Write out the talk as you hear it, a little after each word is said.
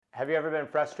Have you ever been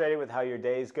frustrated with how your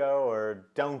days go or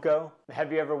don't go?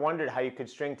 Have you ever wondered how you could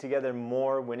string together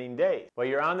more winning days? Well,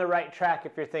 you're on the right track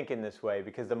if you're thinking this way,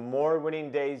 because the more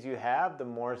winning days you have, the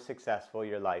more successful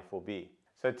your life will be.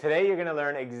 So today you're going to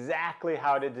learn exactly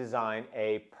how to design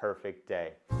a perfect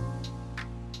day.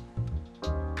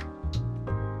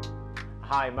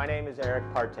 Hi, my name is Eric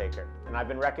Partaker, and I've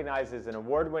been recognized as an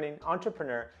award-winning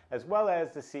entrepreneur as well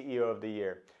as the CEO of the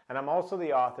Year. And I'm also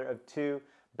the author of 2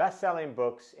 best-selling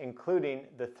books, including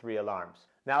The 3 Alarms.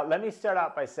 Now, let me start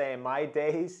out by saying my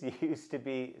days used to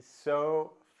be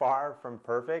so far from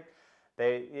perfect.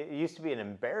 It used to be an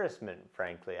embarrassment,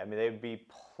 frankly. I mean, they'd be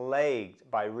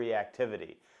plagued by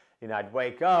reactivity. You know, I'd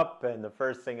wake up and the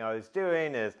first thing I was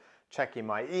doing is checking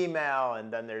my email,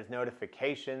 and then there's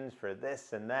notifications for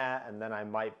this and that, and then I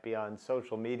might be on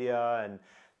social media, and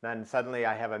then suddenly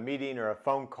I have a meeting or a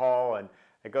phone call, and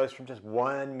it goes from just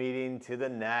one meeting to the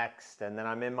next, and then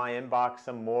I'm in my inbox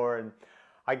some more, and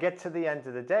I get to the end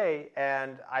of the day,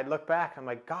 and I look back, I'm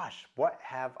like, gosh, what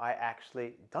have I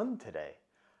actually done today?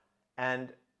 And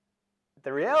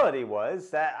the reality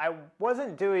was that I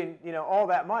wasn't doing, all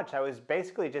that much. I was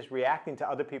basically just reacting to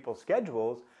other people's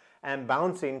schedules and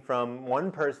bouncing from one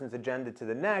person's agenda to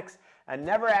the next and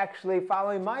never actually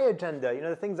following my agenda,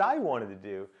 the things I wanted to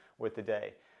do with the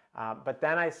day. But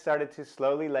then I started to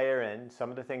slowly layer in some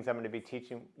of the things I'm going to be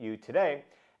teaching you today,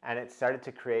 and it started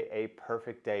to create a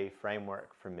perfect day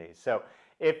framework for me. So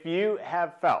if you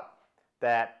have felt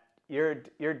that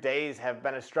your days have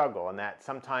been a struggle and that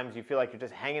sometimes you feel like you're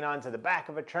just hanging on to the back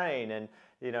of a train and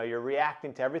you're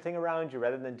reacting to everything around you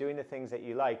rather than doing the things that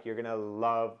you like, you're going to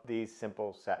love these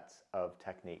simple sets of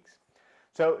techniques.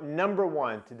 So number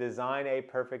 1, to design a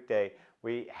perfect day,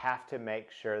 we have to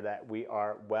make sure that we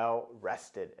are well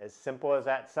rested. As simple as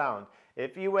that sounds.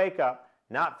 If you wake up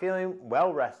not feeling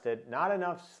well rested, not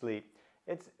enough sleep,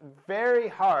 it's very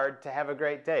hard to have a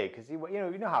great day because you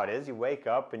know how it is. You wake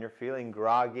up and you're feeling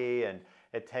groggy and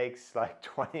it takes like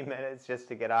 20 minutes just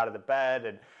to get out of the bed,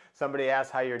 and somebody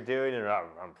asks how you're doing and oh,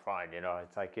 I'm fine.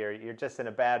 It's like you're just in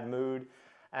a bad mood,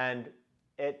 and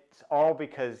it's all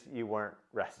because you weren't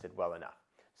rested well enough.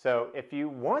 So if you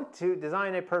want to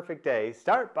design a perfect day,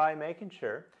 start by making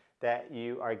sure that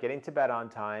you are getting to bed on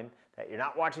time, that you're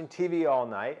not watching TV all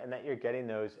night, and that you're getting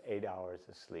those 8 hours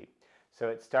of sleep. So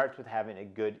it starts with having a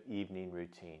good evening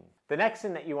routine. The next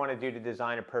thing that you want to do to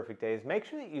design a perfect day is make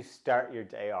sure that you start your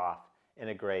day off in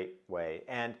a great way.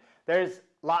 And there's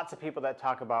lots of people that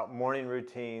talk about morning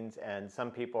routines, and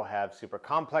some people have super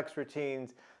complex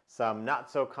routines, some not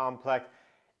so complex.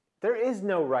 There is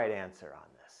no right answer on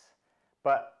this.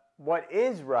 But what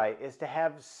is right is to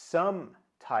have some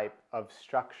type of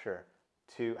structure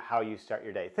to how you start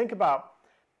your day. Think about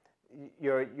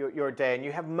your day, and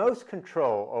you have most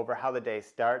control over how the day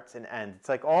starts and ends. It's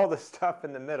like all the stuff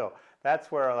in the middle.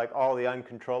 That's where like all the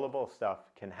uncontrollable stuff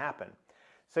can happen.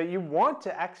 So you want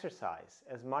to exercise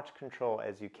as much control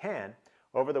as you can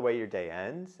over the way your day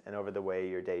ends and over the way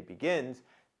your day begins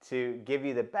to give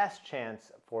you the best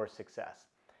chance for success.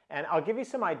 And I'll give you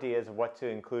some ideas of what to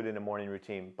include in a morning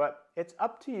routine, but it's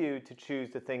up to you to choose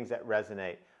the things that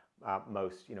resonate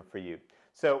most, for you.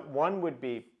 So one would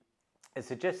be is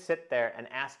to just sit there and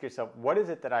ask yourself, what is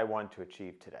it that I want to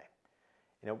achieve today?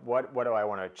 What do I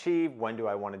want to achieve? When do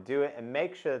I want to do it? And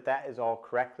make sure that that is all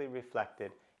correctly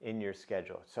reflected in your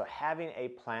schedule. So having a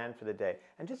plan for the day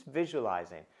and just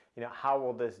visualizing, how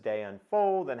will this day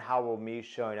unfold and how will me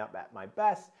showing up at my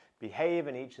best behave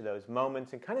in each of those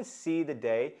moments, and kind of see the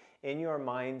day in your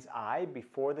mind's eye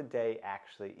before the day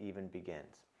actually even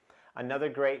begins. Another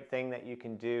great thing that you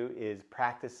can do is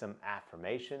practice some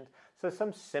affirmations. So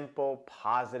some simple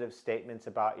positive statements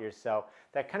about yourself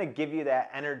that kind of give you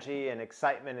that energy and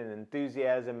excitement and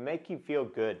enthusiasm, make you feel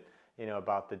good,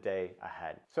 about the day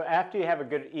ahead. So after you have a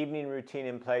good evening routine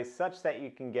in place such that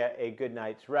you can get a good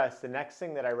night's rest, the next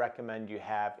thing that I recommend you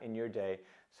have in your day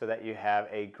so that you have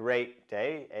a great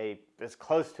day, as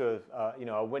close to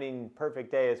a winning perfect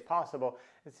day as possible,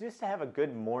 is just to have a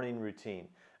good morning routine.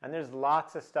 And there's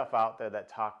lots of stuff out there that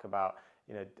talk about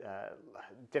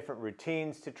different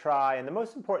routines to try. And the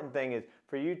most important thing is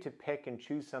for you to pick and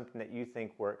choose something that you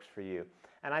think works for you.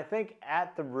 And I think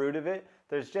at the root of it,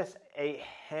 there's just a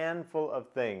handful of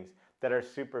things that are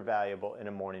super valuable in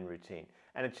a morning routine.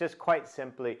 And it's just quite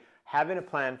simply having a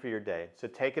plan for your day. So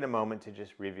taking a moment to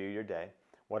just review your day.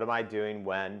 What am I doing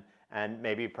when? And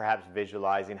maybe perhaps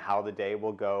visualizing how the day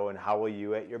will go and how will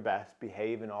you at your best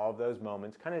behave in all of those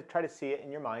moments. Kind of try to see it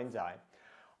in your mind's eye.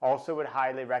 Also would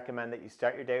highly recommend that you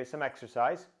start your day with some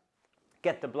exercise.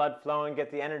 get the blood flowing,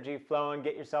 get the energy flowing,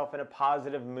 get yourself in a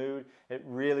positive mood. It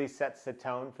really sets the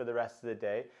tone for the rest of the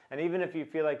day. And even if you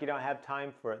feel like you don't have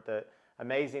time for it, the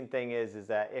amazing thing is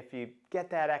that if you get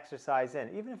that exercise in,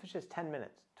 even if it's just 10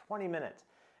 minutes, 20 minutes,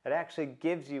 it actually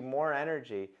gives you more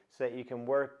energy so that you can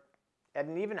work at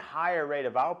an even higher rate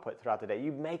of output throughout the day.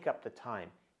 You make up the time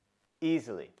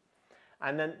easily.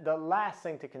 And then the last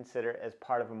thing to consider as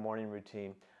part of a morning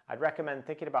routine, I'd recommend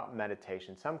thinking about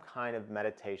meditation, some kind of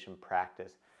meditation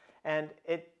practice. And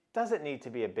it doesn't need to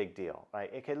be a big deal,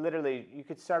 right? It could literally, you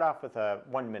could start off with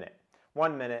 1 minute.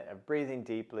 1 minute of breathing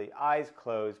deeply, eyes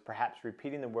closed, perhaps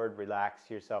repeating the word relax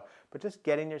to yourself, but just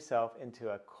getting yourself into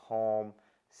a calm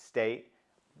state,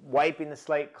 wiping the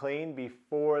slate clean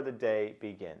before the day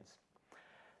begins.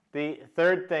 The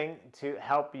third thing to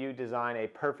help you design a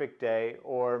perfect day,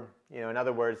 or in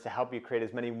other words, to help you create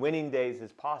as many winning days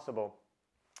as possible,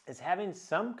 is having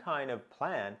some kind of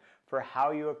plan for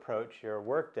how you approach your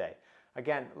workday.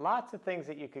 Again, lots of things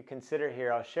that you could consider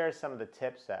here. I'll share some of the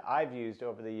tips that I've used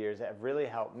over the years that have really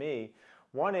helped me.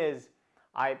 One is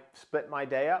I split my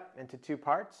day up into 2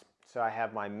 parts. So I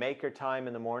have my maker time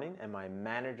in the morning and my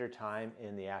manager time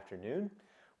in the afternoon.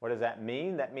 What does that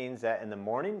mean? That means that in the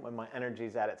morning, when my energy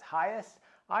is at its highest,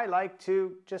 I like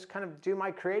to just kind of do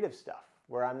my creative stuff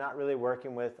where I'm not really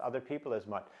working with other people as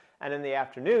much. And in the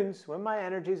afternoons, when my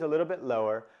energy is a little bit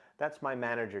lower, that's my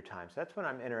manager time. So that's when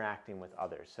I'm interacting with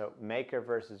others. So maker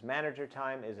versus manager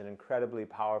time is an incredibly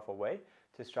powerful way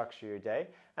to structure your day.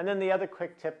 And then the other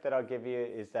quick tip that I'll give you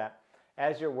is that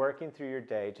as you're working through your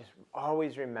day, just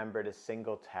always remember to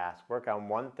single task. Work on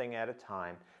one thing at a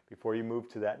time before you move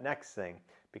to that next thing,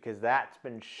 because that's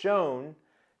been shown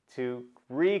to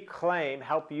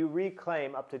help you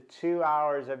reclaim up to 2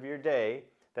 hours of your day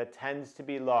that tends to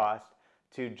be lost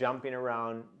to jumping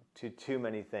around to too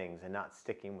many things and not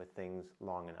sticking with things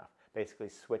long enough. Basically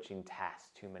switching tasks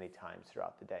too many times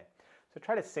throughout the day. So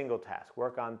try to single task,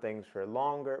 work on things for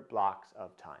longer blocks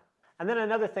of time. And then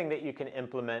another thing that you can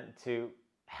implement to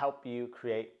help you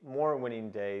create more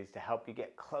winning days, to help you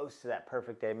get close to that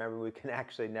perfect day. Remember, we can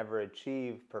actually never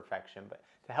achieve perfection, but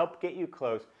to help get you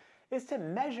close is to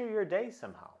measure your day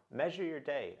somehow. Measure your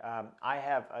day. I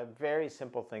have a very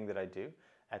simple thing that I do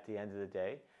at the end of the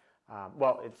day.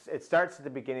 It starts at the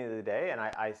beginning of the day, and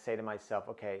I say to myself,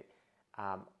 okay,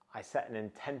 I set an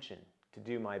intention to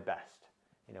do my best,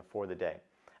 for the day.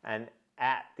 And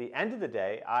at the end of the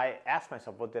day, I ask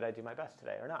myself, well, did I do my best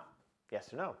today or not?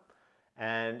 Yes or no?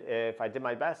 And if I did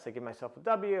my best, I give myself a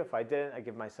W. If I didn't, I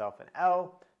give myself an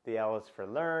L. The L is for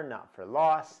learn, not for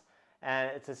loss.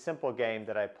 And it's a simple game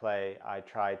that I play. I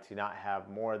try to not have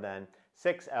more than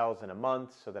 6 L's in a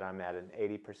month so that I'm at an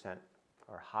 80%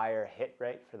 or higher hit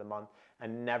rate for the month,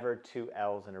 and never 2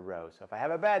 L's in a row. So if I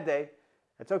have a bad day,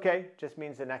 that's okay. It just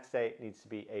means the next day needs to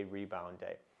be a rebound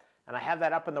day. And I have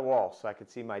that up on the wall so I could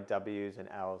see my W's and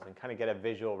L's and kind of get a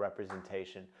visual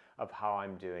representation of how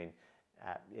I'm doing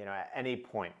at any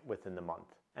point within the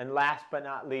month. And last but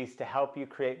not least, to help you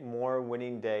create more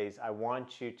winning days, I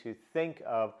want you to think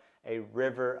of a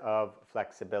river of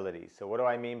flexibility. So what do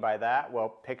I mean by that? Well,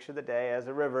 picture the day as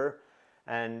a river,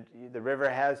 and the river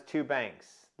has 2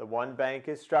 banks. The one bank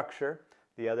is structure,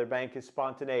 the other bank is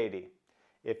spontaneity.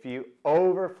 If you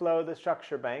overflow the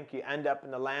structure bank, you end up in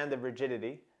the land of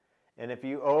rigidity. And if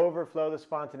you overflow the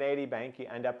spontaneity bank, you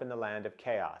end up in the land of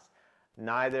chaos.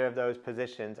 Neither of those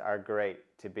positions are great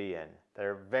to be in.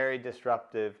 They're very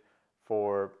disruptive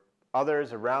for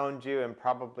others around you and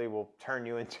probably will turn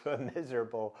you into a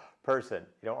miserable person.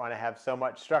 You don't want to have so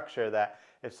much structure that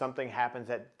if something happens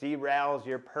that derails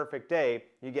your perfect day,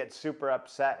 you get super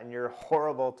upset and you're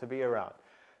horrible to be around.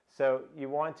 So you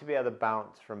want to be able to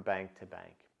bounce from bank to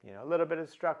bank. A little bit of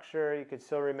structure, you could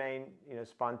still remain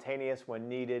spontaneous when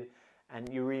needed, and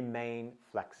you remain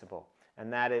flexible.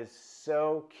 And that is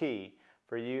so key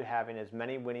for you having as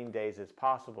many winning days as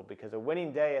possible, because a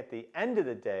winning day at the end of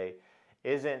the day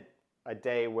isn't a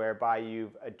day whereby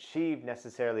you've achieved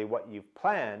necessarily what you've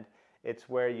planned. It's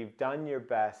where you've done your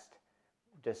best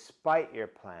despite your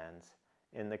plans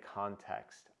in the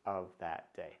context of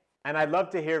that day. And I'd love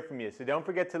to hear from you, so don't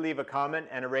forget to leave a comment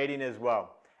and a rating as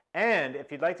well. And if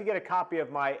you'd like to get a copy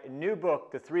of my new book,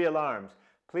 The 3 Alarms,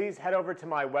 please head over to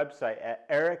my website at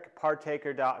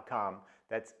ericpartaker.com.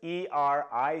 That's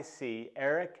ERIC,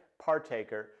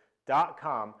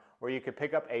 ericpartaker.com, where you could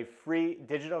pick up a free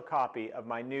digital copy of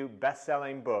my new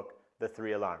best-selling book, The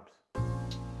 3 Alarms.